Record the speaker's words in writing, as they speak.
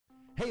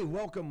Hey,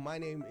 welcome. My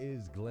name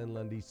is Glenn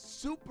Lundy.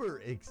 Super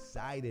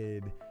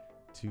excited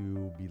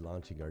to be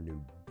launching our new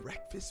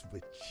Breakfast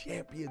with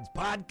Champions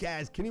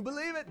podcast. Can you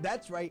believe it?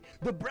 That's right.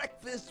 The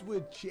Breakfast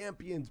with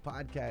Champions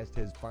podcast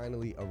has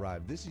finally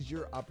arrived. This is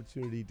your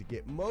opportunity to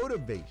get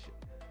motivation,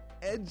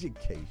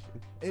 education,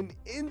 and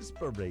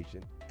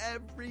inspiration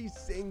every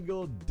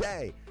single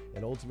day.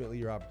 And ultimately,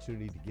 your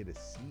opportunity to get a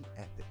seat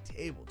at the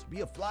table, to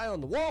be a fly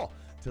on the wall,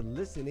 to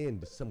listen in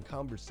to some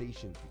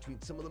conversations between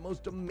some of the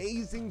most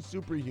amazing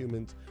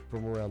superhumans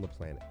from around the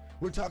planet.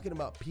 We're talking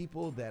about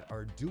people that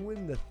are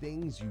doing the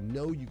things you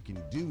know you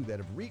can do, that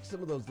have reached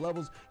some of those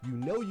levels you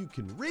know you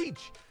can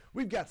reach.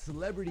 We've got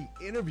celebrity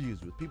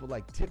interviews with people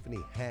like Tiffany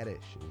Haddish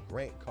and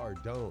Grant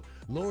Cardone,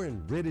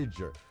 Lauren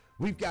Rittiger.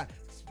 We've got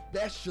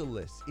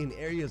specialists in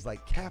areas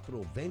like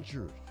capital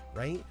ventures,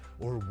 right?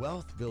 Or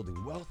wealth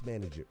building, wealth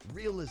management,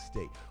 real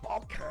estate,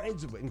 all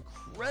kinds of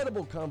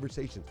incredible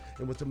conversations.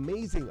 And what's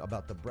amazing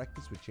about the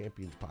Breakfast with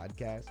Champions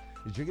podcast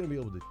is you're going to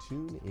be able to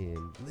tune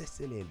in,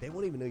 listen in. They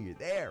won't even know you're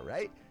there,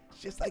 right? It's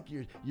just like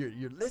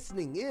you're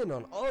listening in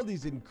on all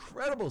these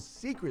incredible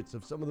secrets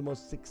of some of the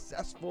most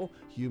successful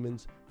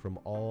humans from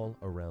all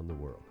around the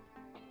world.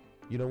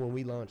 You know, when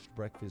we launched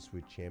Breakfast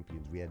with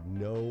Champions, we had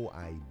no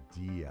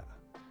idea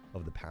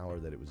of the power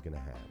that it was going to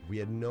have. We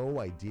had no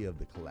idea of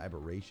the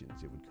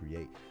collaborations it would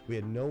create. We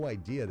had no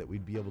idea that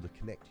we'd be able to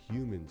connect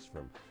humans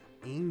from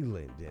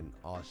England and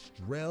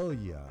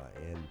Australia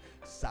and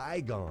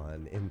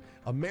Saigon and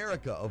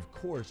America, of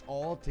course,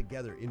 all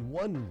together in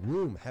one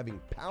room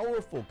having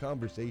powerful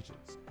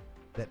conversations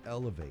that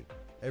elevate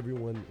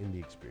everyone in the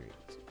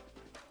experience.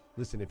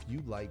 Listen, if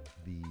you like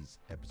these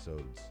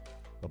episodes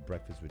of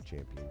Breakfast with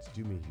Champions,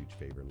 do me a huge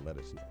favor and let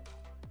us know.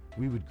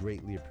 We would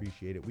greatly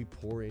appreciate it. We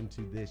pour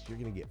into this. You're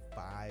going to get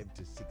 5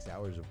 to 6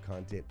 hours of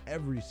content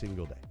every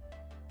single day,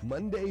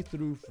 Monday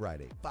through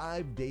Friday,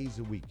 5 days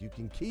a week. You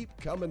can keep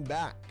coming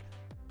back.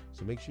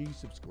 So make sure you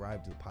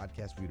subscribe to the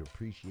podcast. We'd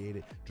appreciate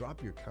it.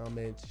 Drop your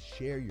comments,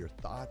 share your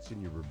thoughts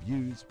and your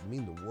reviews. It would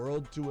mean the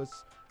world to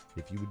us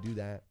if you would do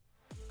that.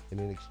 And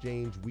in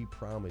exchange, we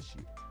promise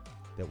you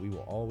that we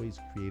will always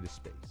create a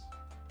space,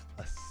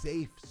 a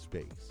safe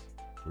space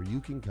where you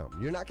can come.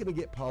 You're not going to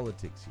get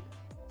politics here.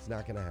 It's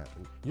not going to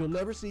happen. You'll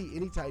never see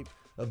any type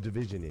of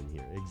division in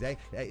here.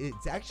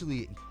 It's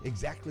actually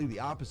exactly the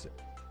opposite.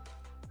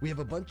 We have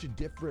a bunch of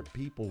different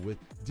people with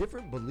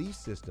different belief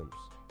systems,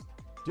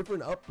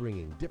 different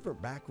upbringing, different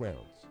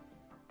backgrounds.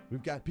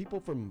 We've got people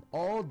from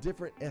all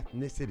different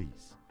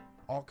ethnicities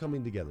all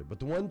coming together. But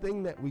the one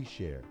thing that we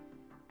share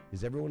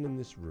is everyone in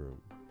this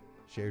room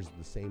shares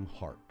the same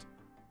heart.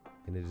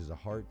 And it is a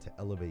heart to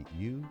elevate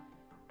you,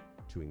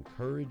 to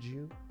encourage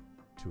you,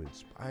 to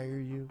inspire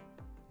you,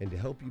 and to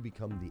help you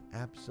become the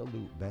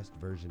absolute best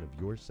version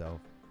of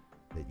yourself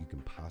that you can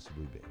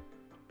possibly be.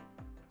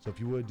 So if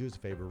you would, do us a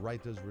favor,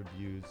 write those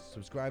reviews,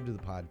 subscribe to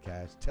the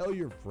podcast, tell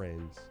your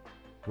friends.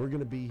 We're going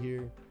to be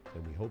here,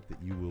 and we hope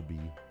that you will be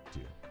too.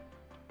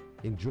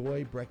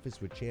 Enjoy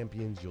Breakfast with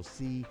Champions. You'll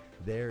see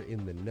there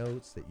in the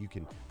notes that you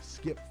can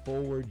skip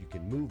forward, you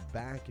can move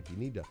back. If you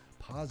need to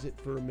pause it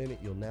for a minute,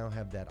 you'll now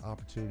have that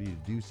opportunity to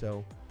do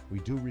so. We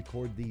do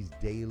record these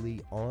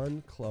daily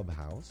on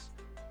Clubhouse.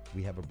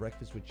 We have a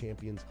Breakfast with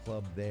Champions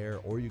club there,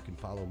 or you can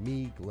follow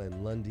me,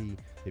 Glenn Lundy,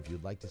 if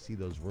you'd like to see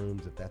those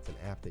rooms. If that's an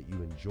app that you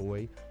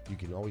enjoy, you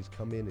can always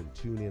come in and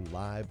tune in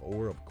live,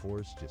 or of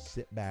course, just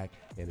sit back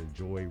and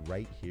enjoy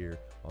right here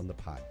on the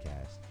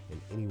podcast and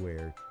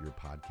anywhere your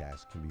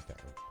podcast can be found.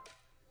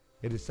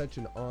 It is such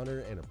an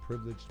honor and a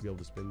privilege to be able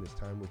to spend this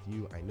time with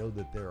you. I know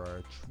that there are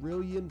a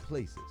trillion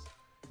places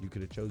you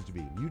could have chose to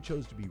be. You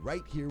chose to be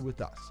right here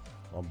with us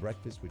on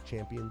Breakfast with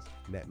Champions,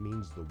 and that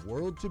means the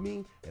world to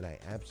me, and I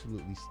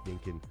absolutely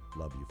stinking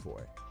love you for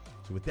it.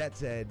 So with that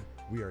said,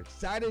 we are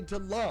excited to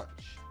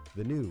launch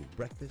the new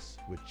Breakfast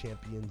with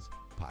Champions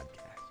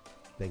podcast.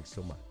 Thanks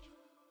so much.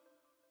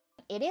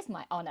 It is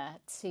my honor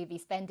to be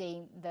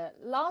spending the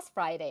last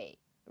Friday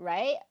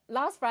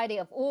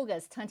of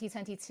August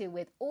 2022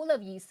 with all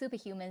of you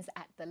superhumans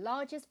at the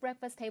largest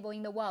breakfast table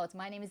in the world.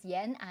 My name is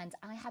Yen, and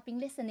I have been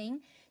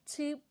listening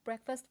to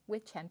Breakfast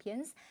with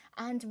Champions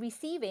and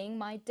receiving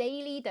my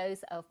daily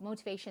dose of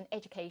motivation,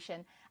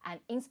 education, and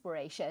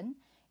inspiration.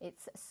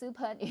 It's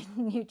super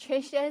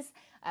nutritious,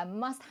 a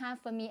must-have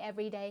for me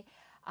every day.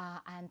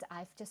 And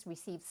I've just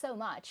received so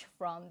much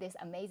from this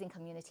amazing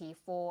community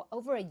for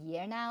over a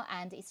year now,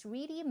 and it's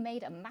really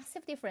made a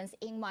massive difference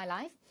in my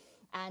life.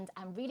 And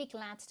I'm really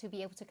glad to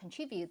be able to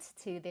contribute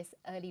to this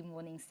early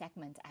morning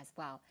segment as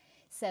well.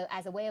 So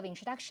as a way of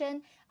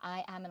introduction,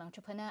 I am an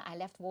entrepreneur. I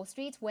left Wall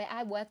Street, where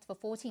I worked for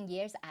 14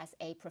 years as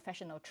a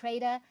professional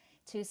trader,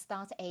 to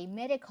start a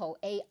medical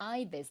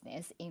AI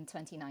business in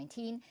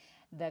 2019.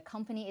 The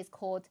company is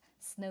called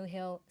Snow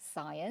Hill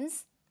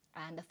Science.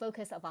 And the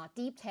focus of our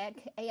deep tech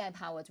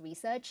AI-powered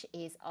research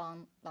is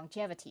on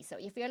longevity. So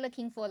if you're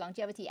looking for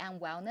longevity and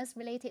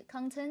wellness-related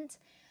content,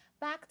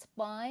 backed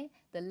by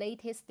the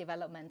latest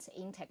development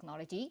in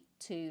technology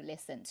to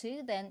listen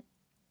to, then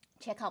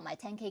check out my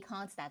 10K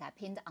cards that I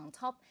pinned on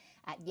top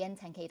at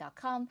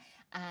yen10k.com.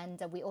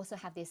 And we also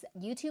have this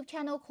YouTube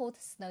channel called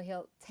Snow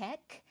Hill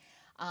Tech.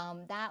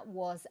 That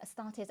was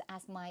started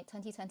as my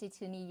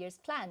 2022 New Year's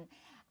plan.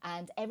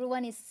 And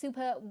everyone is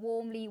super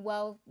warmly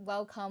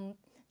welcome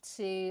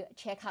to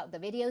check out the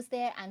videos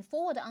there and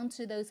forward on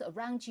to those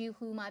around you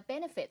who might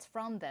benefit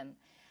from them.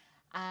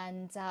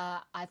 And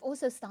I've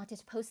also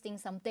started posting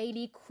some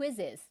daily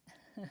quizzes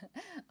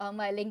on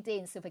my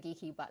LinkedIn, Super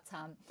Geeky, but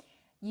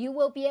you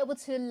will be able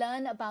to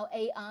learn about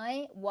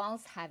AI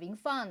whilst having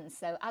fun.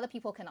 So other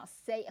people cannot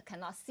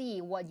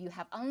see what you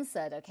have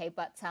answered, okay?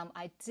 But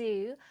I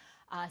do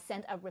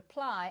send a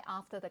reply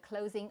after the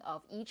closing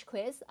of each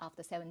quiz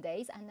after 7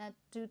 days, and I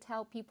do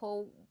tell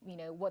people,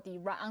 what the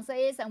right answer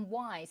is and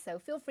why. So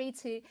feel free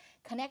to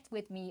connect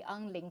with me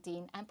on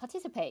LinkedIn and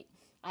participate.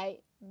 I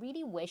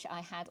really wish I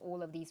had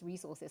all of these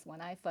resources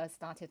when I first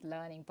started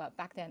learning, but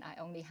back then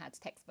I only had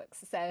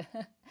textbooks. So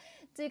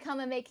do come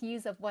and make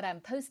use of what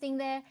I'm posting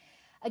there.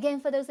 Again,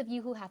 for those of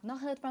you who have not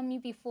heard from me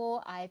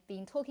before, I've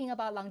been talking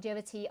about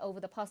longevity over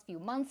the past few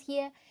months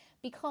here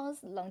because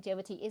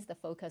longevity is the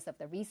focus of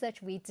the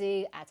research we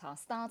do at our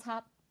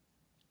startup.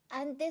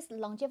 And this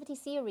longevity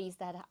series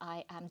that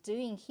I am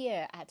doing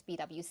here at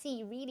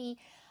BWC, really,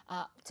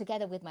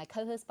 together with my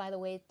co-host, by the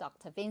way,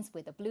 Dr. Vince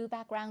with the blue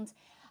background,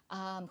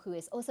 who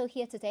is also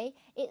here today,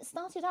 it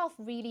started off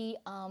really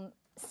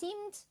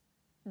seemed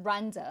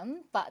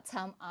random, but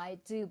I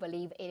do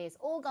believe it is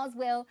all God's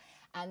will.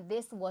 And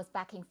this was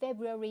back in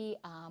February,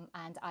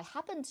 and I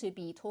happened to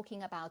be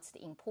talking about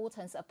the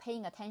importance of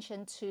paying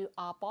attention to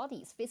our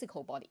bodies,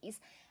 physical bodies,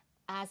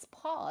 as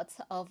part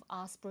of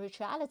our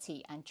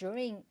spirituality. And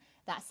during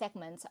that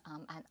segment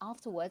and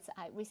afterwards,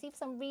 I received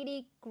some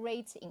really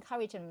great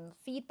encouragement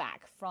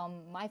feedback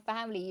from my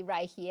family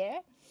right here.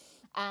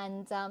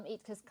 And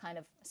it just kind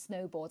of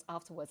snowballed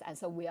afterwards. And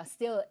so we are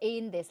still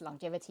in this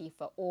Longevity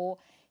for All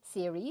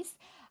series,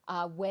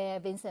 where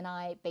Vince and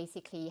I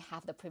basically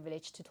have the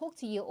privilege to talk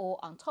to you all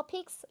on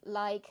topics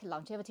like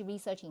longevity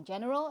research in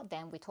general.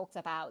 Then we talked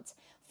about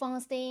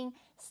fasting,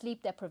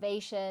 sleep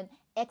deprivation,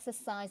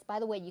 exercise. By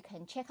the way, you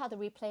can check out the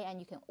replay and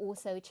you can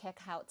also check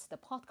out the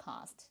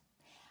podcast.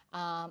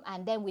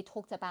 And then we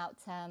talked about,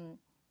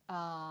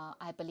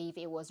 I believe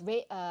it was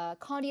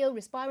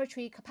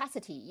cardiorespiratory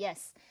capacity,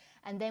 yes.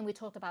 And then we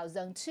talked about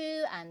zone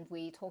 2 and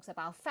we talked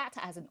about fat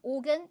as an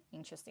organ.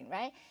 Interesting,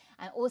 right?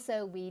 And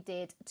also we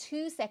did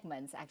 2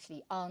 segments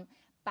actually on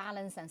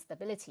balance and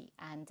stability.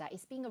 And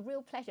it's been a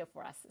real pleasure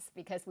for us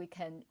because we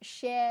can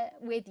share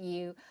with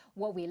you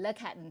what we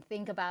look at and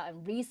think about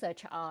and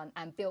research on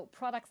and build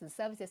products and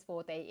services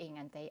for day in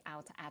and day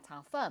out at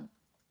our firm.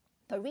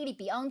 But really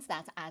beyond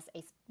that, as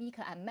a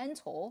speaker and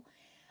mentor,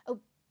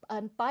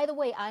 by the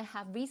way, I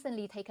have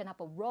recently taken up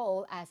a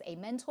role as a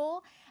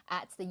mentor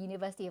at the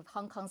University of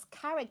Hong Kong's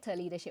Character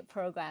Leadership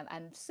Program.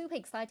 I'm super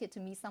excited to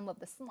meet some of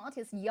the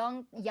smartest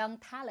young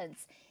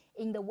talents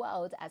in the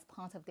world as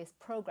part of this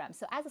program.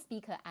 So as a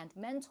speaker and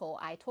mentor,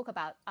 I talk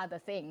about other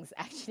things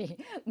actually,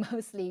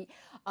 mostly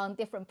on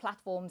different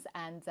platforms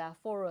and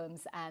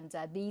forums. And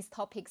these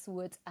topics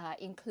would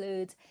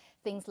include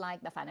things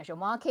like the financial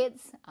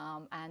markets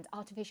and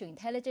artificial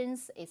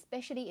intelligence,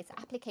 especially its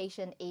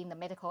application in the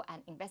medical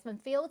and investment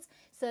fields.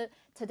 So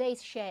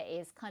today's share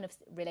is kind of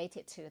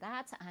related to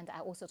that. And I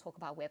also talk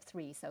about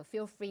Web3. So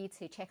feel free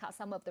to check out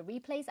some of the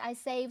replays I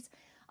saved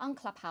on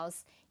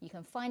Clubhouse. You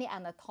can find it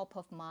at the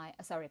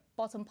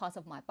bottom part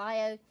of my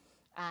bio.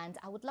 And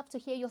I would love to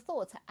hear your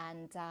thoughts.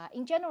 And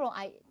in general,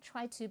 I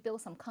try to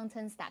build some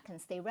contents that can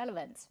stay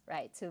relevant,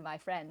 right, to my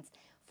friends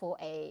for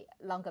a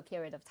longer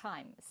period of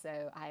time.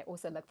 So I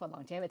also look for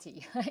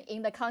longevity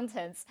in the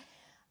contents,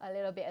 a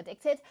little bit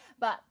addicted.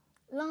 But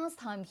last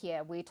time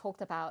here, we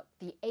talked about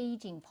the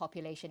aging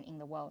population in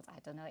the world. I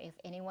don't know if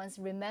anyone's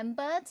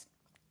remembered.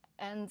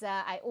 And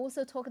I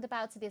also talked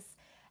about this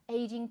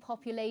aging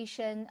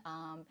population,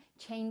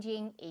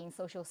 changing in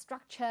social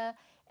structure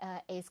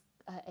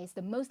is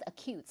the most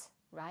acute,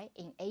 right,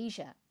 in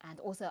Asia. And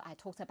also I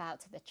talked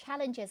about the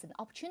challenges and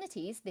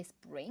opportunities this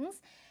brings,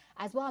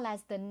 as well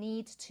as the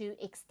need to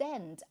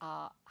extend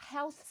our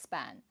health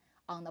span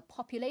on a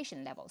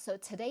population level. So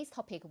today's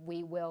topic,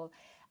 we will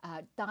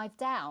dive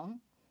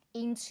down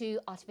into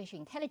artificial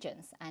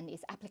intelligence and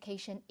its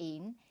application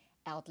in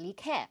elderly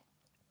care.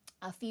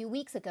 A few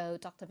weeks ago,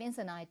 Dr. Vince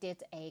and I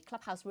did a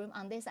Clubhouse room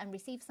on this and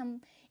received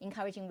some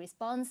encouraging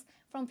response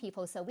from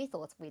people. So we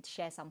thought we'd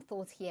share some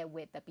thoughts here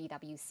with the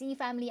BWC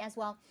family as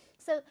well.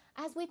 So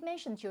as we've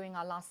mentioned during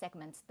our last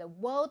segment, the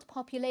world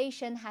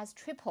population has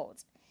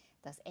tripled.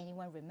 Does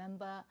anyone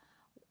remember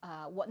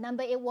what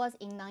number it was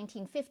in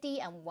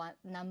 1950 and what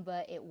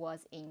number it was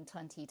in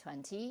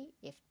 2020?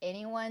 If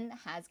anyone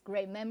has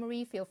great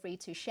memory, feel free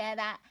to share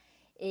that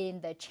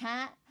in the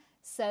chat.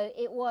 So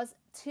it was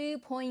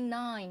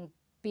 2.9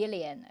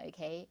 billion,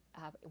 okay,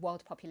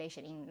 world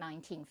population in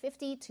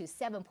 1950 to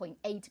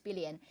 7.8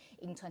 billion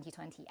in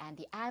 2020. And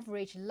the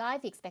average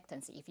life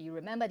expectancy, if you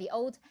remember the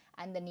old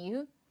and the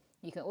new,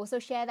 you can also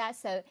share that.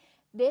 So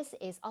This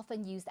is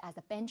often used as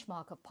a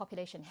benchmark of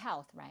population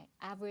health, right?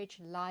 Average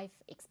life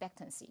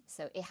expectancy.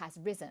 So it has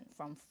risen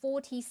from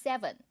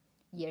 47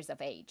 years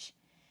of age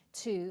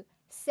to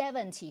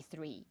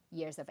 73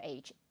 years of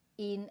age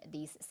in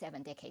these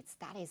 7 decades.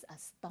 That is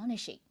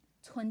astonishing.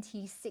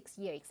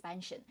 26-year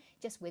expansion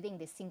just within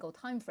this single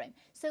time frame.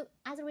 So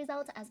as a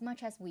result, as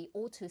much as we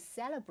ought to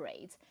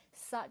celebrate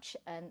such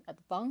an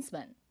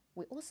advancement,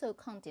 we also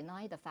can't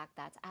deny the fact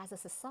that as a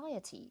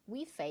society,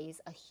 we face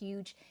a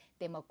huge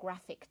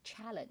demographic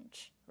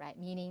challenge, right?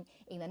 Meaning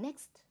in the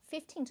next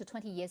 15 to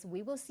 20 years,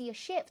 we will see a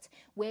shift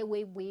where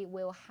we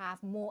will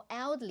have more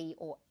elderly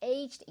or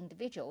aged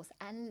individuals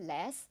and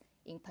less,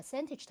 in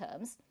percentage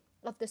terms,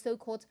 of the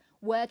so-called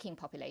working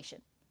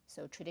population.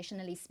 So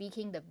traditionally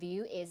speaking, the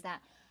view is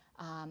that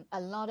a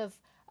lot of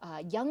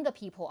younger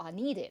people are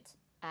needed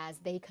as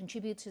they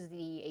contribute to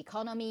the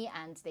economy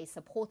and they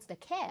support the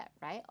care,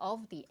 right,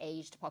 of the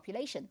aged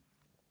population.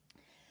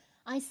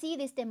 I see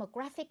this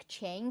demographic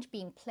change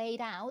being played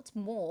out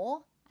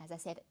more, as I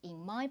said,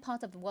 in my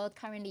part of the world,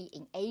 currently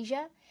in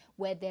Asia,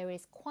 where there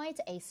is quite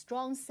a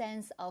strong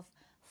sense of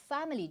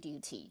family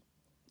duty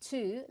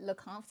to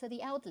look after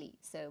the elderly.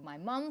 So my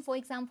mum, for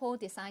example,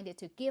 decided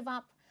to give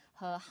up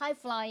her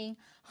high-flying,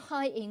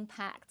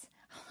 high-impact,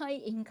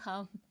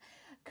 high-income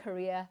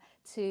career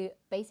to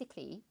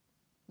basically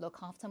look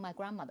after my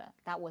grandmother.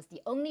 That was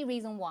the only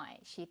reason why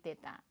she did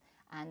that.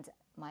 And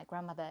my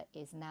grandmother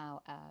is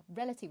now a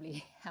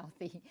relatively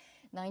healthy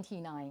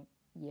 99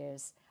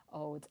 years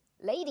old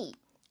lady.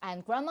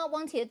 And grandma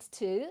wanted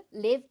to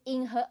live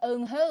in her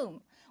own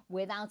home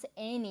without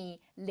any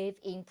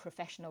live-in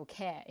professional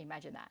care.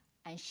 Imagine that.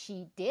 And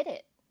she did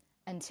it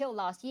until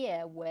last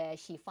year, where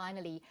she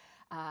finally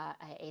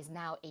is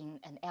now in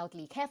an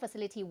elderly care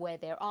facility where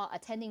there are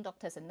attending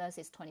doctors and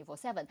nurses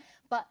 24/7.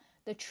 But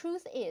the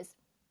truth is,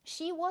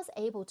 she was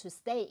able to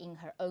stay in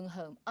her own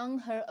home on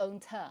her own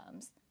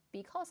terms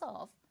because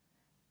of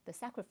the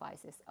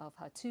sacrifices of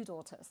her 2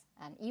 daughters.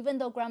 And even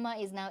though grandma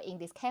is now in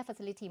this care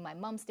facility, my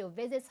mom still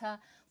visits her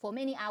for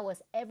many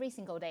hours every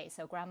single day.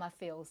 So grandma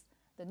feels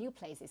the new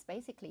place is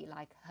basically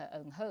like her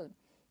own home.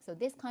 So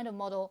this kind of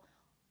model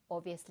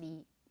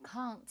obviously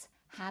can't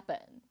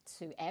happen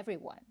to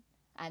everyone.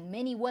 And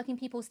many working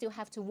people still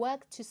have to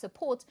work to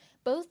support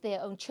both their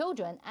own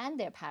children and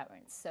their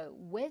parents. So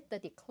with the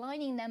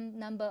declining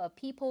number of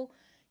people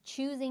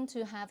choosing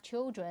to have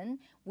children,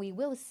 we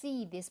will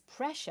see this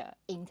pressure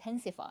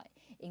intensify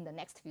in the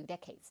next few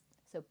decades.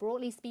 So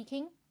broadly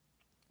speaking,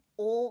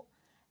 all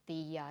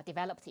the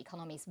developed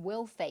economies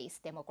will face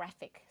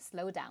demographic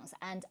slowdowns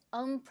and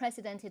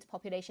unprecedented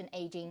population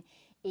aging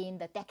in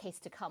the decades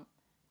to come.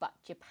 But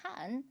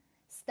Japan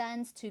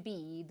stands to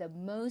be the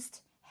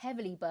most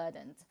heavily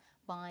burdened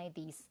by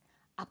these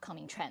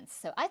upcoming trends.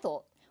 So I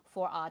thought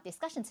for our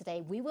discussion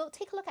today, we will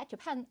take a look at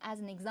Japan as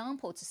an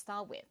example to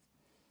start with.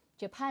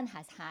 Japan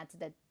has had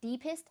the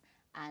deepest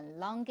and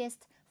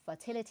longest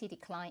fertility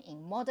decline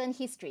in modern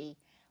history,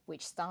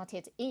 which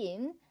started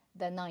in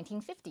the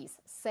 1950s,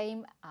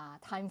 same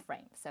time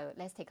frame. So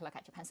let's take a look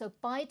at Japan. So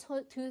by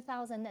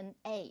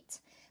 2008,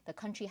 the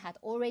country had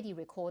already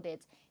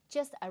recorded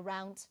just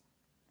around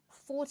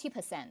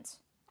 40%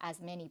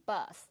 as many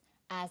births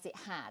as it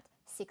had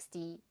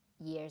 60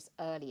 years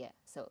earlier,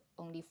 so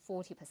only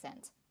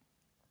 40%.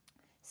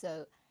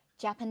 So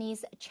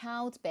Japanese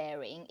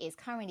childbearing is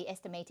currently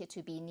estimated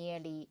to be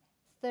nearly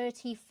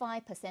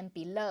 35%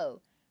 below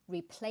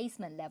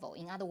replacement level.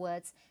 In other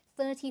words,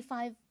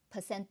 35%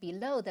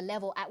 below the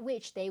level at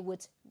which they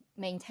would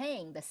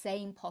maintain the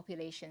same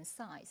population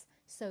size.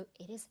 So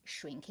it is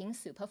shrinking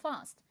super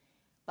fast.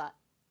 But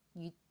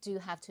you do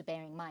have to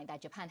bear in mind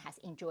that Japan has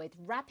enjoyed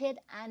rapid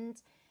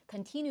and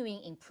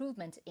continuing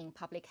improvement in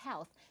public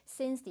health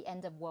since the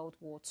end of World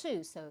War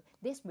II. So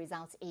this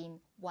results in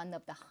one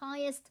of the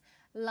highest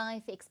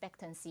life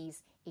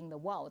expectancies in the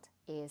world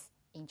is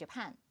in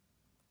Japan.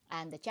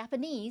 And the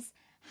Japanese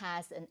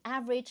has an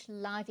average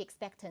life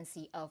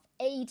expectancy of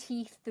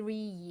 83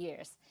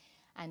 years.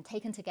 And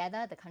taken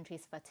together, the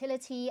country's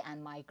fertility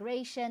and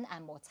migration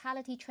and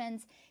mortality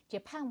trends,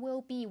 Japan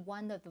will be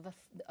one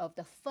of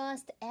the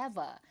first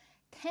ever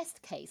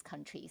test case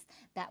countries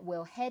that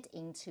will head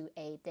into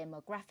a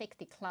demographic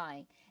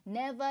decline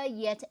never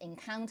yet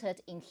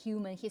encountered in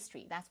human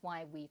history. That's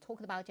why we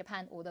talked about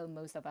Japan, although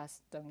most of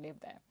us don't live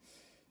there.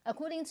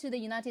 According to the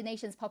United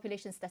Nations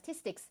Population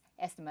Statistics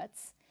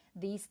estimates,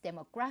 these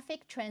demographic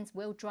trends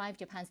will drive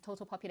Japan's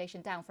total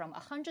population down from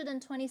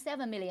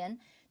 127 million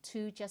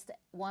to just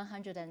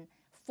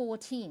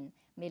 114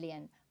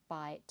 million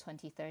by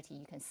 2030.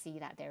 You can see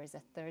that there is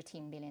a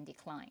 13 million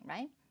decline,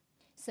 right?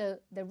 So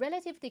the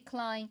relative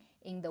decline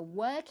in the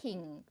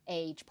working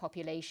age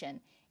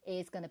population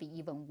is going to be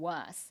even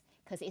worse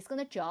because it's going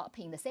to drop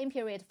in the same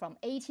period from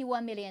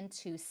 81 million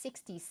to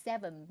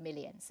 67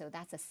 million. So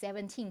that's a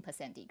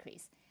 17%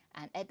 decrease.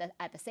 And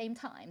at the same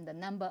time, the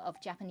number of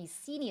Japanese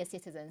senior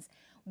citizens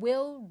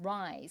will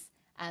rise.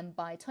 And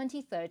by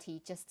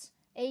 2030, just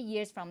 8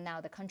 years from now,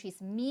 the country's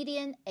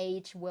median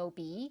age will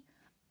be,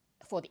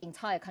 for the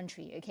entire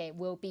country,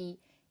 will be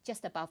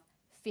just above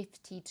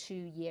 52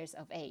 years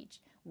of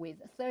age, with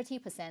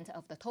 30%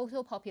 of the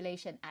total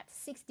population at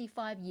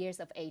 65 years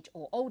of age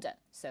or older.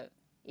 So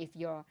if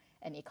you're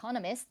an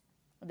economist,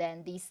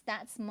 then these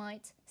stats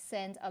might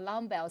send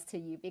alarm bells to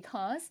you,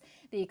 because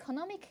the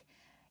economic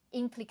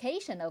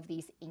implication of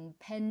these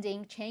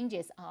impending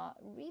changes are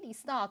really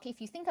stark if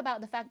you think about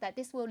the fact that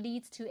this will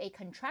lead to a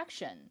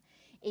contraction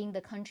in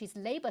the country's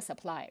labor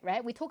supply,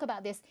 right? We talk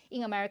about this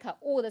in America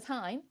all the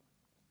time,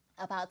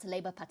 about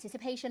labor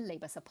participation,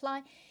 labor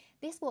supply.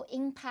 This will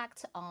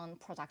impact on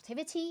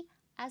productivity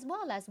as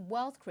well as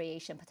wealth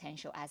creation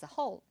potential as a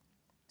whole.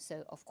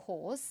 So, of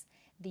course,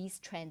 these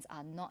trends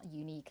are not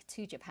unique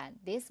to Japan.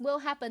 This will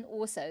happen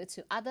also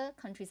to other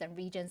countries and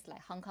regions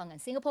like Hong Kong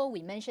and Singapore,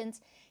 we mentioned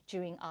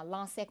during our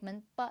last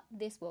segment, but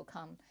this will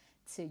come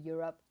to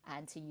Europe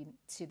and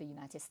to the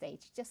United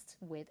States, just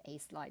with a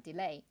slight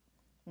delay.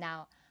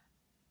 Now,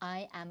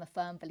 I am a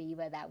firm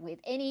believer that with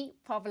any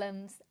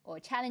problems or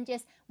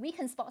challenges, we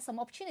can spot some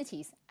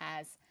opportunities,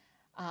 as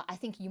I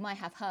think you might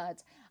have heard.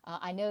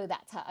 I know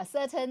that a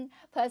certain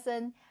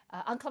person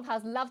on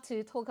Clubhouse love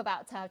to talk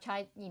about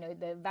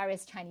the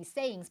various Chinese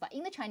sayings, but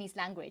in the Chinese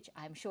language,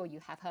 I'm sure you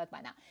have heard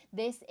by now,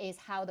 this is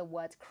how the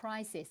word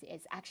crisis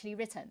is actually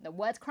written. The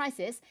word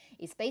crisis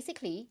is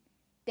basically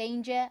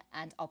danger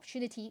and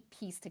opportunity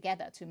pieced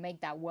together to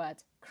make that word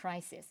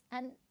crisis.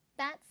 And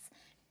that's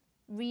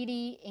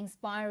really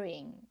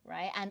inspiring,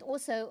 right? And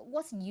also,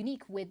 what's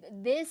unique with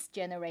this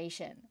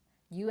generation,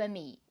 you and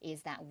me,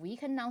 is that we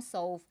can now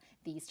solve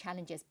these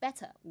challenges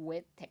better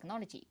with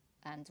technology.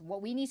 And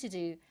what we need to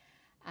do,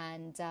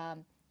 and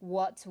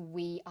what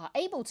we are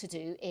able to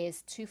do,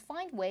 is to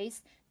find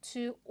ways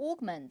to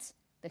augment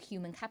the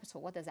human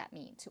capital. What does that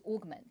mean? To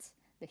augment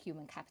the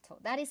human capital.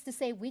 That is to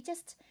say, we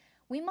just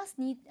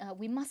need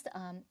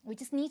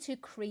to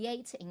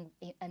create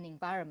an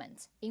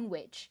environment in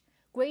which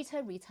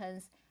greater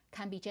returns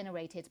can be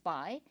generated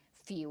by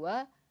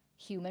fewer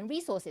human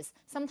resources.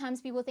 Sometimes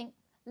people think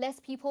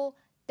less people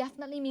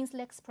definitely means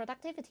less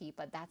productivity,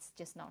 but that's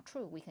just not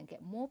true. We can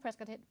get more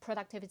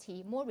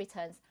productivity, more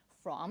returns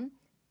from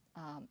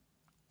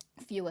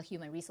fewer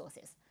human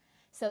resources.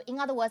 So in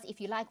other words, if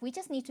you like, we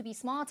just need to be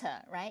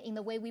smarter, right, in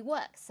the way we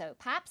work. So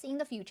perhaps in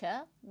the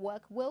future,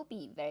 work will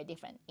be very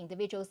different.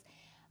 Individuals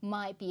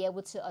might be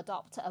able to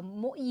adopt a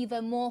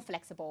even more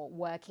flexible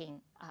working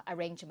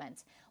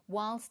arrangement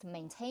whilst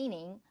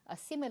maintaining a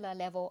similar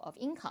level of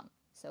income.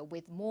 So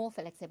with more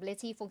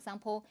flexibility, for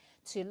example,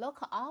 to look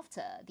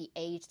after the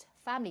aged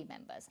family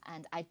members.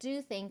 And I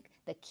do think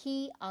the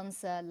key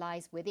answer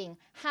lies within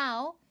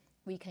how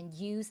we can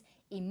use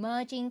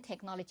emerging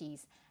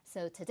technologies.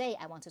 So today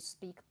I want to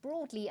speak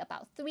broadly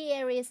about 3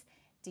 areas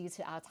due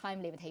to our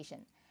time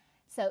limitation.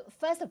 So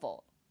first of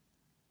all,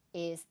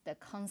 is the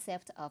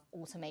concept of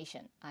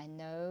automation. I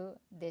know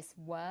this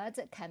word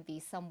can be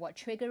somewhat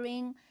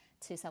triggering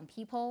to some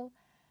people.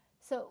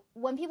 So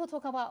when people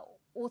talk about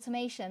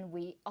automation,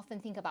 we often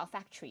think about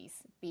factories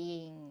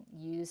being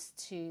used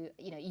to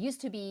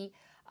be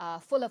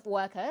full of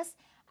workers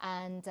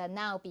and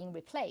now being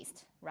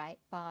replaced, right,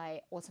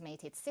 by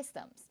automated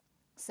systems.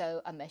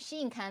 So a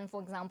machine can,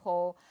 for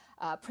example,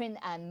 print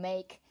and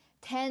make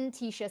 10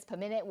 t-shirts per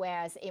minute,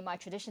 whereas it might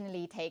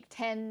traditionally take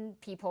 10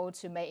 people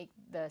to make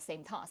the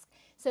same task.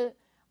 So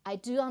I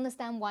do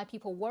understand why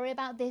people worry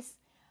about this,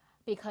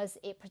 because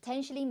it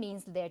potentially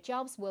means their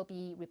jobs will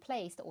be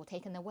replaced or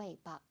taken away.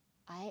 But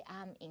I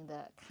am in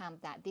the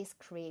camp that this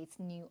creates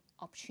new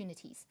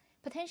opportunities,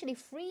 potentially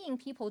freeing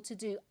people to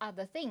do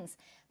other things.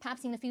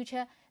 Perhaps in the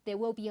future, there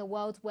will be a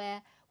world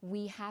where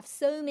we have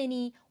so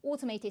many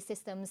automated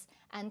systems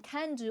and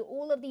can do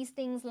all of these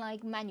things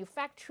like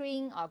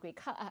manufacturing,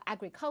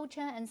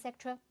 agriculture,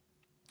 etc.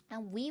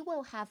 And we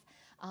will have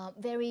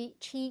very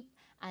cheap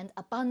and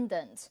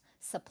abundant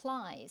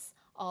supplies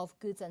of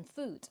goods and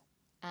food.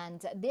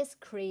 And this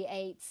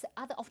creates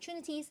other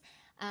opportunities,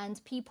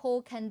 and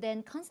people can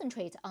then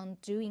concentrate on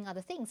doing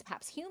other things.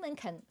 Perhaps humans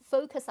can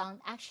focus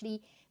on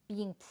actually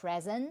being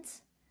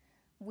present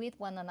with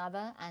one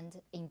another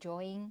and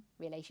enjoying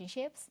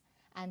relationships,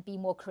 and be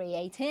more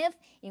creative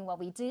in what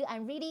we do,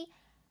 and really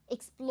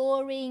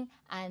exploring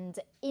and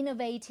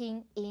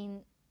innovating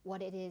in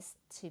what it is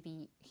to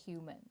be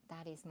human.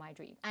 That is my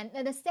dream. And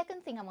the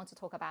second thing I want to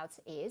talk about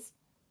is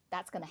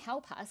that's going to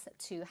help us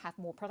to have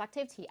more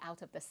productivity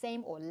out of the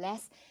same or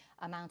less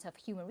amount of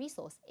human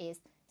resource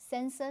is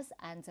sensors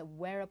and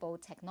wearable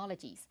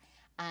technologies.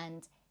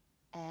 And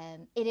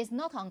it is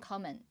not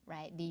uncommon,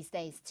 right, these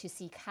days to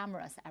see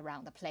cameras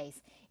around the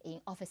place in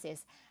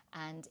offices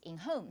and in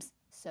homes.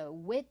 So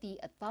with the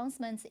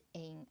advancements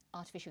in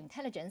artificial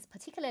intelligence,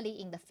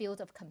 particularly in the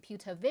field of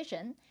computer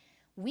vision,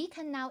 we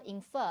can now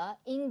infer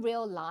in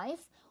real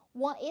life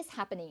what is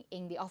happening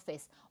in the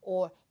office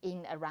or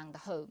in around the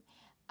home.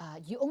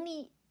 You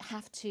only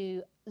have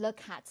to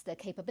look at the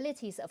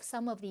capabilities of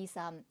some of these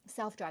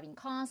self-driving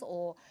cars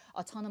or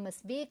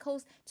autonomous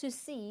vehicles to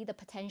see the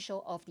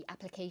potential of the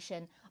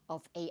application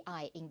of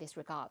AI in this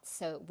regard.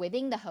 So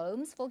within the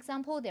homes, for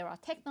example, there are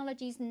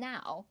technologies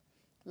now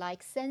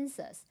like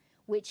sensors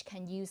which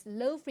can use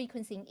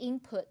low-frequency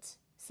input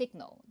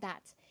signal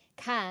that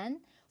can,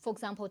 for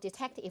example,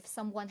 detect if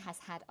someone has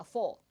had a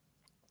fall.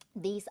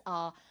 These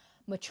are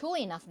mature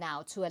enough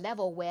now to a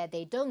level where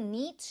they don't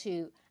need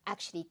to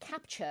actually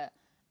capture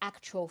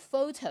actual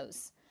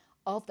photos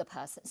of the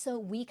person. So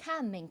we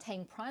can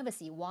maintain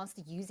privacy whilst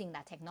using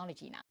that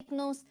technology now.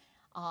 Signals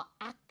are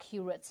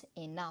accurate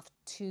enough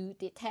to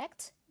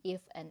detect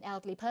if an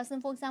elderly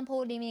person, for example,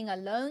 living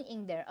alone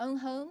in their own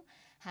home,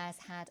 has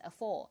had a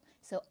fall.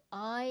 So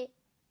I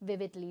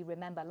vividly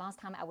remember last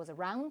time I was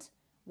around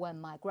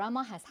when my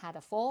grandma has had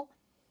a fall.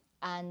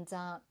 And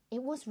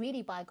it was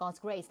really by God's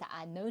grace that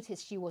I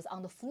noticed she was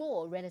on the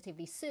floor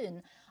relatively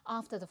soon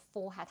after the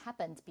fall had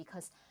happened,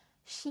 because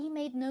she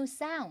made no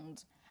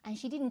sound and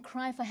she didn't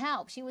cry for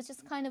help. She was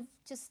just kind of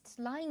just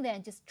lying there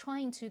and just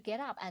trying to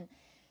get up. And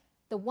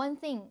the one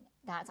thing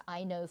that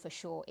I know for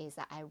sure is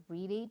that I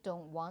really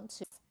don't want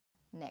to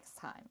next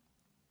time.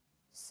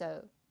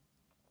 So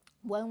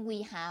when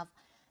we have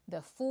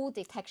the full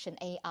detection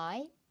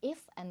AI,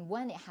 if and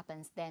when it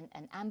happens, then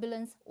an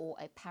ambulance or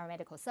a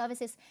paramedical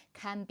services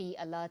can be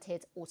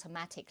alerted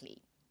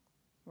automatically,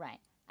 right?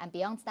 And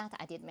beyond that,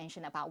 I did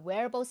mention about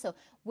wearables. So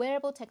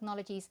wearable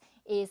technologies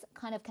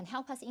can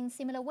help us in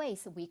similar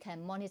ways. We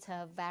can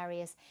monitor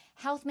various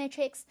health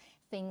metrics,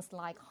 things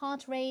like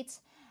heart rate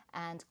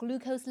and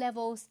glucose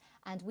levels,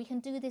 and we can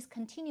do this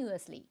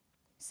continuously.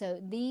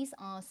 So these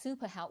are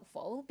super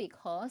helpful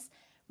because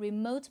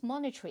remote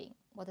monitoring,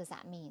 what does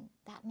that mean?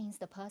 That means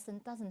the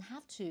person doesn't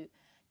have to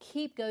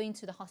keep going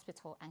to the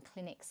hospital and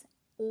clinics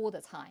all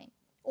the time.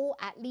 Or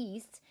at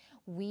least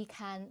we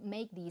can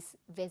make these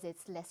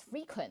visits less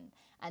frequent,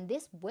 and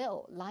this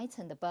will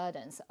lighten the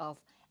burdens of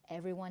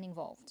everyone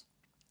involved.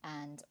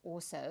 And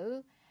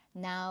also,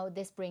 now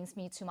this brings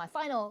me to my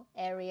final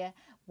area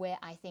where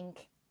I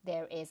think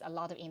there is a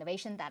lot of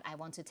innovation that I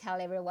want to tell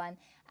everyone,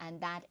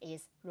 and that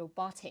is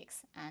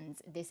robotics. And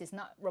this is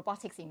not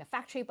robotics in the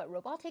factory, but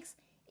robotics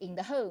in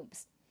the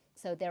homes.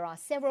 So there are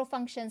several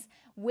functions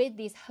with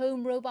these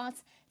home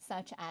robots,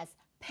 such as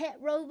pet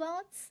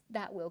robots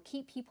that will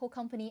keep people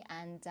company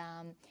and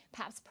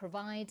perhaps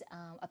provide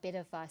a bit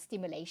of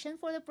stimulation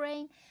for the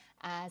brain,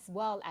 as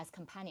well as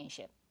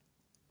companionship.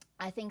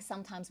 I think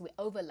sometimes we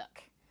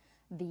overlook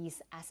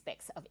these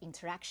aspects of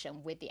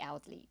interaction with the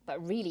elderly,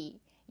 but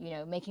really,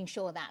 making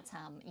sure that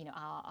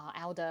our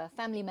elder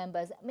family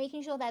members,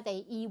 making sure that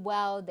they eat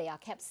well, they are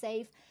kept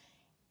safe,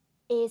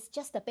 is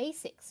just the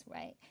basics,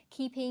 right?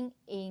 Keeping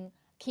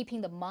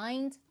the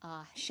mind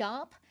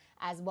sharp,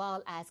 as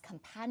well as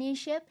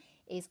companionship,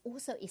 is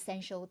also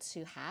essential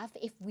to have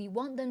if we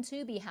want them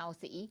to be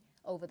healthy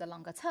over the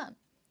longer term.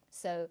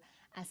 So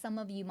as some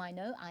of you might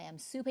know, I am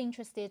super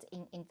interested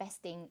in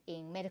investing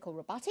in medical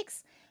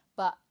robotics,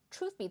 but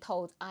truth be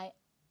told, I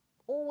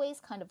always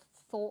kind of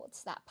thought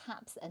that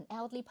perhaps an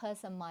elderly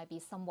person might be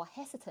somewhat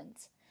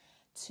hesitant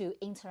to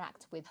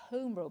interact with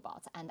home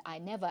robots, and I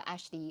never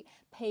actually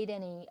paid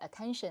any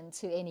attention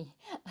to any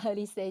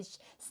early stage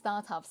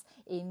startups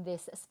in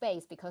this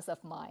space because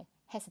of my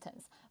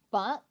hesitance.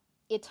 But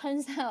it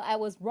turns out I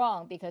was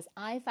wrong, because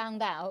I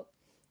found out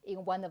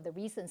in one of the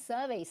recent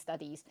survey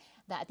studies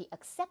that the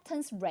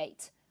acceptance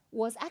rate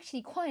was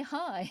actually quite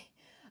high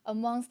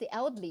amongst the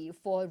elderly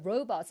for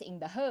robots in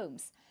the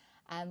homes.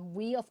 And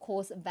we, of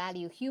course,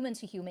 value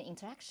human-to-human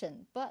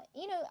interaction. But,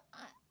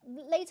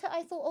 later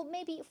I thought,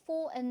 maybe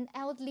for an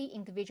elderly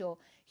individual,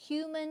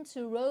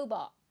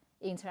 human-to-robot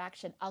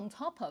interaction on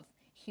top of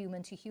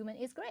human-to-human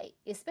is great,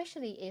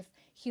 especially if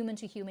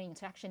human-to-human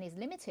interaction is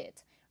limited,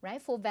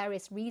 right, for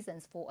various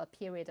reasons for a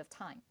period of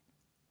time.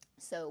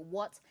 So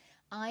what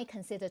I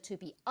consider to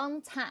be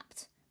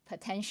untapped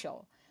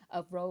potential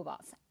of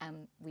robots,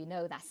 and we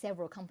know that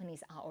several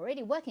companies are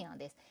already working on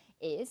this,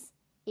 is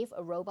if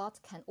a robot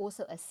can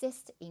also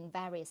assist in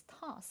various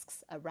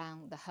tasks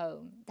around the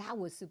home. That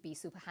would be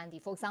super handy.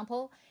 For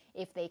example,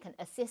 if they can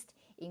assist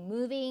in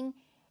moving,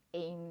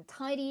 in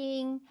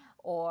tidying,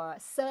 or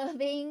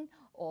serving,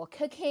 or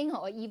cooking,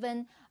 or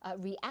even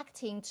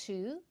reacting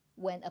to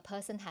when a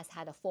person has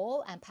had a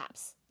fall, and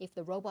perhaps if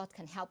the robot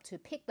can help to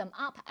pick them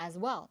up as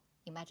well.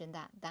 Imagine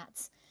that.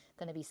 That's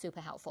going to be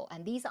super helpful.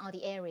 And these are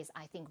the areas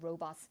I think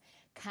robots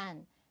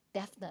can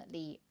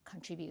definitely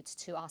contribute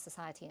to our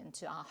society and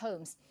to our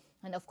homes.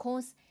 And of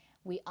course,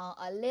 we are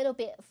a little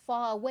bit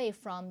far away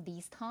from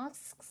these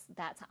tasks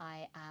that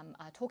I am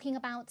talking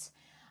about,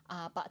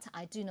 but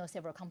I do know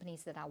several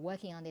companies that are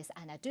working on this,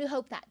 and I do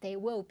hope that they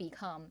will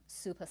become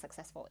super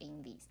successful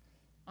in these.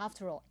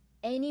 After all,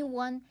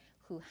 anyone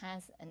who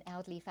has an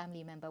elderly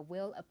family member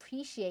will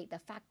appreciate the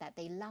fact that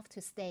they love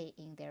to stay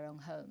in their own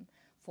home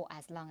for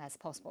as long as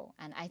possible.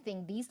 And I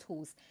think these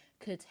tools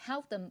could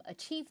help them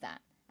achieve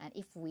that. And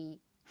if we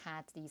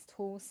had these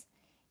tools,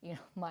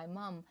 my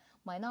mom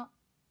might not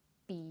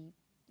be,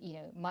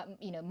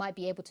 might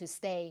be able to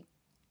stay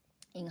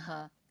in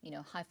her,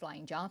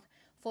 high-flying job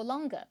for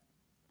longer.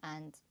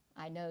 And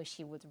I know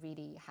she would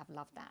really have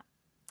loved that.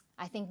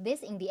 I think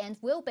this, in the end,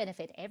 will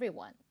benefit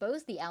everyone,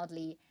 both the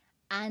elderly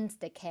and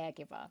the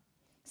caregiver,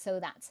 so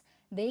that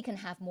they can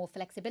have more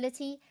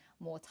flexibility,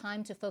 more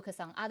time to focus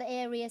on other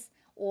areas,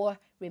 or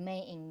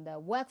remain in the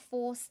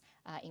workforce,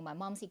 in my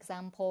mom's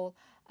example,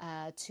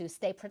 to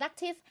stay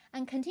productive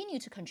and continue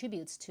to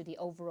contribute to the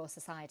overall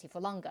society for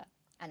longer.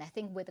 And I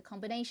think with the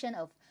combination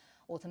of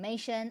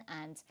automation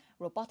and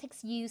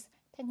robotics use,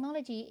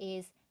 technology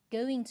is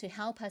going to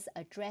help us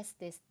address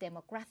this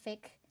demographic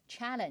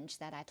challenge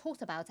that I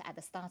talked about at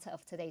the start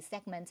of today's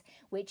segment,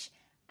 which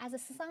as a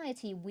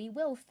society we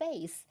will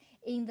face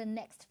in the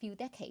next few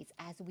decades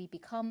as we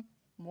become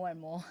more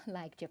and more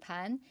like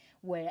Japan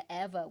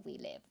wherever we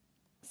live.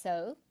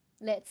 So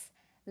let's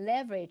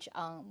leverage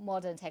on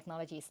modern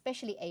technology,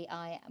 especially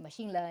AI,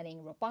 machine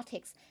learning,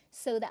 robotics,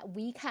 so that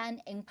we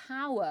can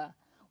empower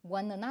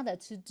one another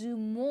to do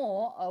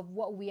more of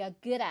what we are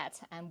good at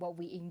and what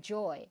we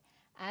enjoy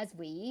as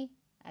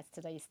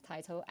today's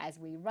title, as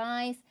we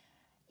rise,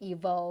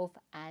 evolve,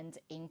 and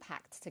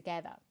impact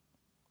together.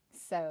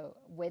 So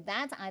with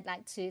that, I'd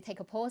like to take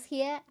a pause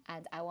here,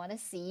 and I want to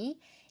see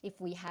if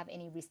we have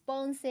any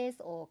responses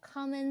or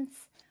comments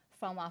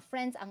from our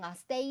friends on our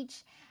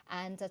stage.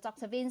 And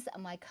Dr. Vince,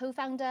 my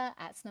co-founder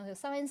at Snow Hill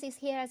Science, is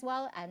here as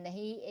well, and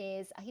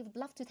he would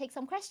love to take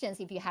some questions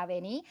if you have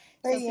any.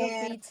 So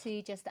feel free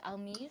to just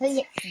unmute.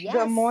 Hey, yes.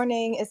 Good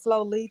morning. It's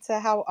Lolita.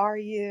 How are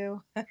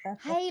you?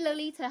 Hey,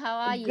 Lolita, how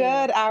are you?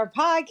 Good. Our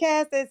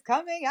podcast is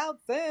coming out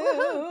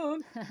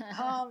soon.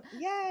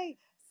 Yay.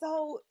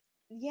 So,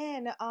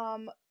 Yen,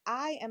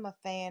 I am a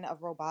fan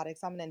of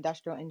robotics. I'm an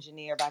industrial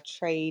engineer by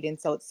trade, and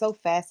so it's so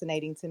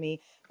fascinating to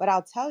me. But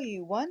I'll tell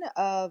you, one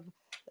of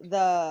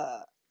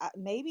the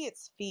maybe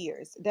it's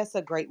fears. That's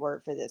a great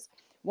word for this.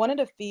 One of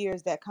the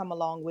fears that come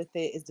along with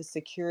it is the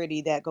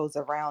security that goes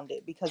around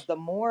it, because the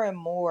more and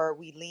more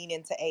we lean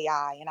into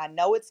AI, and I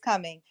know it's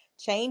coming,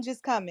 change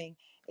is coming,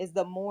 is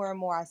the more and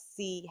more I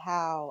see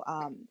how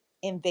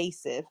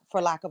invasive, for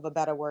lack of a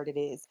better word, it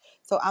is.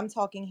 So I'm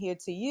talking here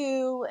to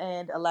you,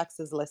 and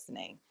Alexa's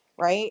listening,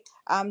 right?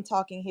 I'm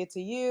talking here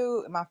to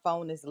you, my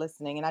phone is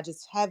listening, and I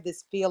just have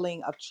this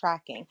feeling of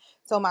tracking.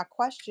 So my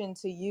question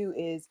to you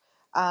is,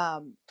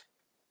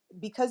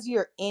 because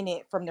you're in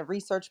it from the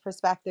research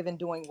perspective and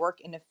doing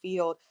work in the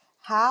field,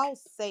 how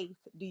safe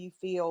do you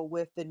feel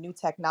with the new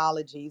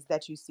technologies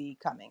that you see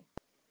coming?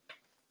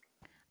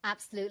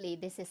 Absolutely.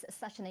 This is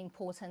such an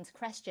important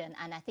question.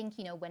 And I think,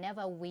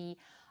 whenever we,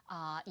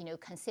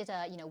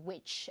 consider,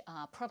 which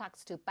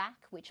products to back,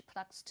 which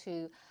products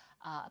to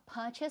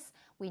purchase,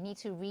 we need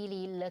to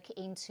really look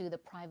into the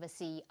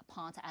privacy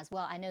part as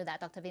well. I know that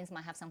Dr. Vince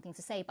might have something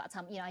to say, but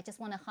I just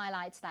want to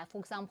highlight that, for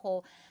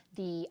example,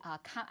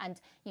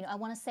 I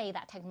want to say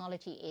that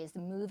technology is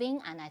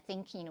moving, and I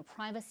think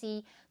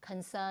privacy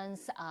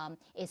concerns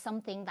is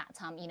something that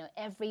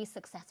every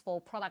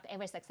successful product,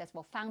 every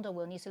successful founder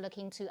will need to look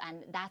into,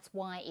 and that's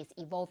why it's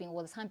evolving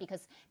all the time,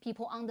 because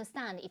people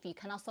understand if you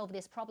cannot solve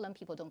this problem,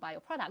 people don't buy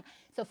your product.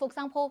 So, for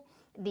example,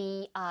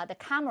 the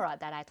camera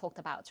that I talked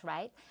about,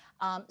 right?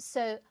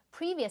 So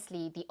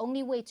previously, the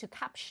only way to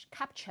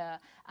capture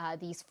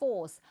these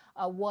falls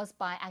was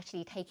by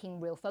actually taking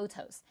real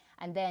photos,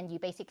 and then you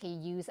basically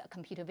use a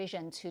computer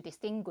vision to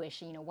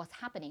distinguish, what's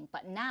happening.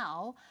 But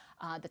now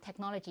the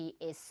technology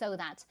is so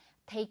that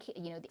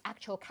the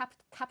actual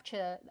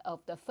capture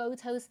of the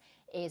photos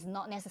is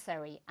not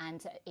necessary,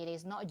 and it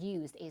is not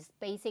used. It's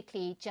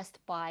basically just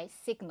by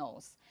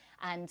signals,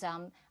 and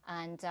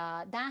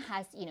that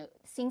has,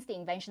 since the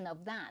invention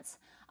of that,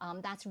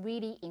 that's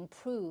really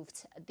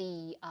improved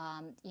the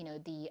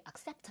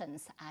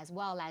acceptance as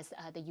well as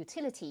the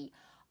utility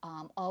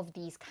of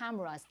these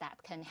cameras that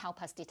can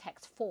help us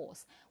detect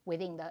force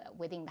within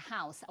the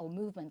house, or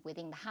movement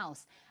within the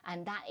house.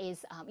 And that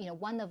is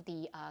one of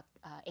the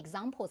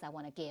examples I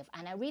want to give.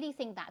 And I really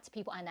think that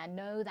people, and I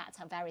know that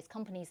various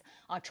companies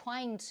are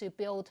trying to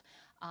build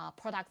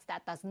products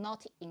that does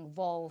not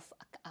involve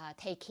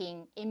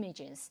taking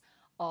images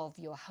of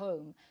your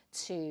home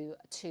to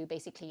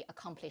basically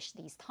accomplish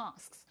these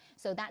tasks.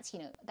 So that's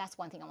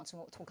one thing I want to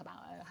talk about.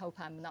 I hope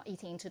I'm not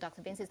eating into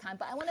Dr. Vince's time,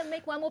 but I want to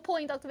make one more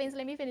point, Dr. Vince.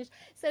 Let me finish.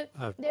 So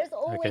there's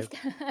always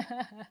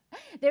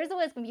there's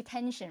always going to be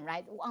tension,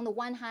 right? On the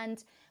one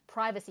hand,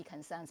 privacy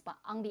concerns, but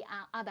on the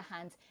other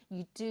hand,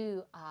 you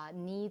do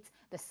need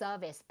the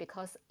service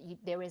because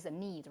there is a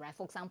need, right?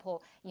 For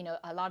example,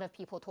 a lot of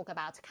people talk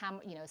about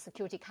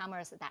security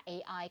cameras that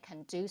AI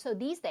can do. So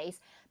these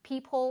days,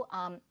 people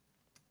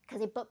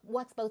because it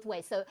works both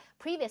ways. So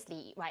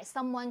previously, right,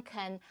 someone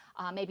can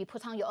maybe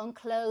put on your own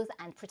clothes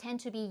and pretend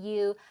to be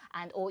you,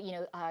 and or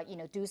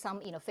do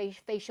some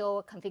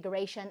facial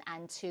configuration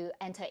and to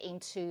enter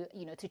into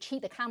to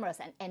cheat the cameras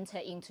and enter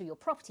into your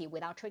property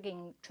without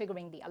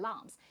triggering the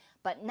alarms.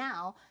 But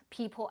now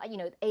people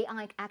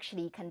AI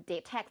actually can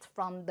detect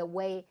from the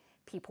way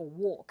people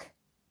walk.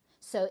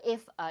 So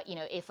if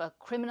a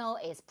criminal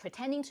is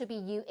pretending to be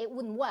you, it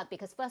wouldn't work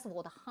because first of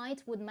all the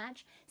height would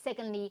match.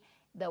 Secondly,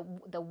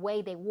 the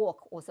way they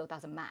walk also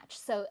doesn't match.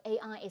 So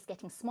AI is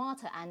getting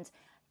smarter, and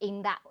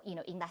in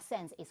that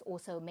sense, it's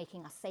also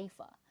making us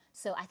safer.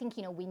 So I think,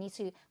 we need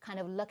to kind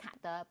of look at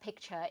the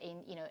picture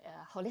in,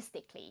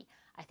 holistically.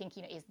 I think,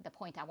 is the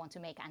point I want to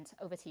make. And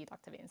over to you,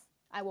 Dr. Vince.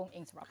 I won't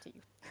interrupt you.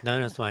 No,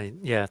 that's fine.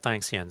 Yeah,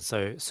 thanks, Yan.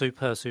 So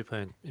super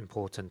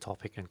important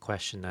topic and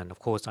question. And of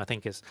course, I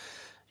think it's,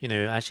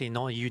 actually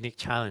not a unique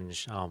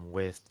challenge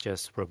with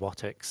just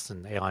robotics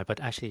and AI, but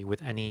actually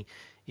with any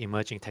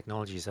emerging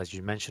technologies, as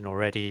you mentioned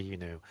already,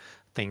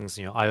 things,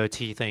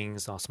 IoT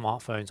things, our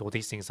smartphones, all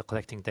these things are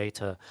collecting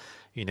data,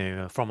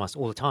 from us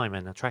all the time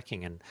and are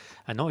tracking. And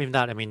not even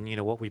that, I mean,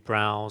 what we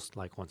browse,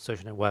 like on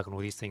social network and all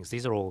these things,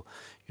 these are all,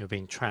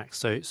 being tracked.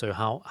 So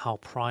how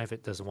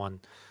private does one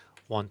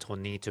want or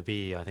need to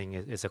be? I think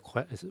is a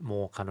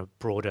more kind of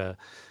broader,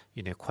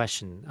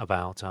 question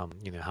about,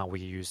 how we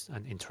use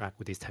and interact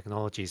with these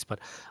technologies. But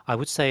I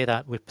would say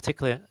that with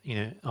particular,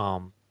 in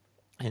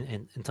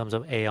terms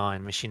of AI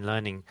and machine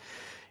learning,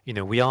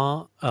 we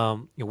are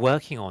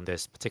working on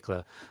this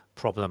particular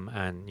problem.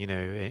 And,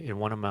 in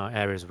one of our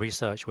areas of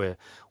research, we're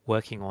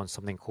working on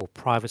something called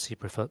privacy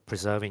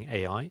preserving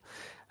AI.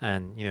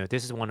 And,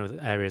 this is one of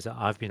the areas that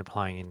I've been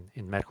applying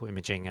in medical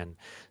imaging, and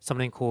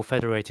something called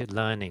federated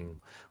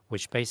learning,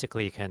 which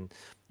basically can,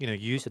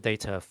 use the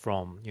data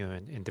from,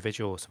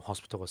 individuals,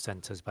 hospital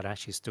centers, but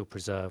actually still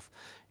preserve,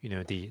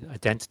 the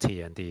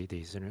identity and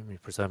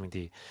preserving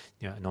the,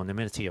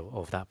 anonymity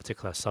of that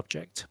particular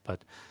subject.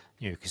 But,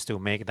 you can still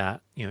make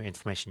that,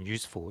 information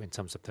useful in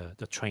terms of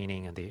the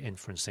training and the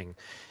inferencing,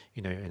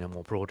 in a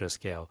more broader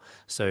scale.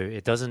 So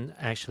it doesn't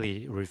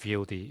actually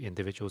reveal the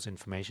individual's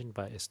information,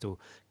 but it still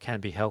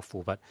can be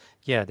helpful. But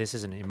yeah, this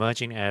is an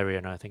emerging area,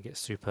 and I think it's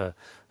super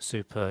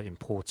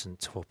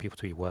important for people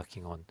to be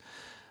working on.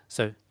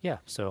 So yeah,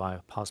 so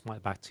I pass my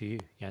back to you,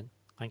 Yan.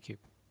 Thank you.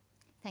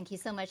 Thank you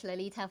so much,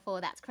 Lolita, for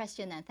that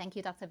question. And thank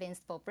you, Dr.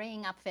 Vince, for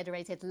bringing up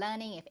federated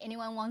learning. If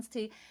anyone wants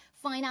to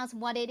find out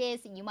what it is,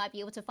 you might be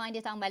able to find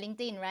it on my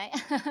LinkedIn, right?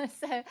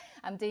 So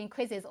I'm doing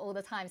quizzes all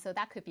the time. So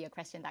that could be a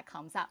question that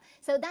comes up.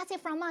 So that's it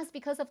from us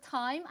because of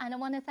time. And I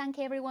want to thank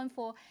everyone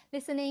for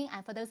listening.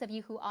 And for those of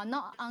you who are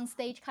not on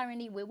stage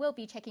currently, we will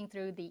be checking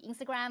through the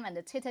Instagram and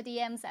the Twitter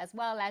DMs as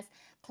well as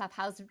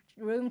Clubhouse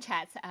room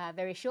chats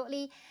very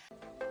shortly.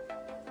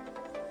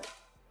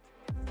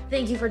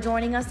 Thank you for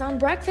joining us on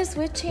Breakfast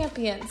with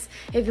Champions.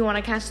 If you want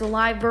to catch the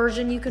live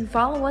version, you can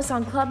follow us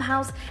on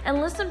Clubhouse and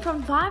listen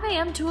from 5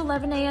 a.m. to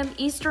 11 a.m.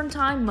 Eastern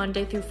Time,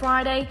 Monday through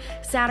Friday,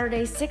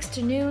 Saturdays 6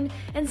 to noon,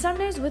 and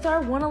Sundays with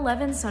our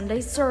 1:11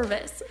 Sunday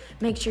service.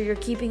 Make sure you're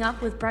keeping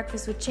up with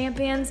Breakfast with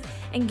Champions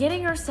and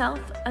getting yourself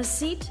a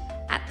seat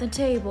at the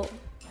table.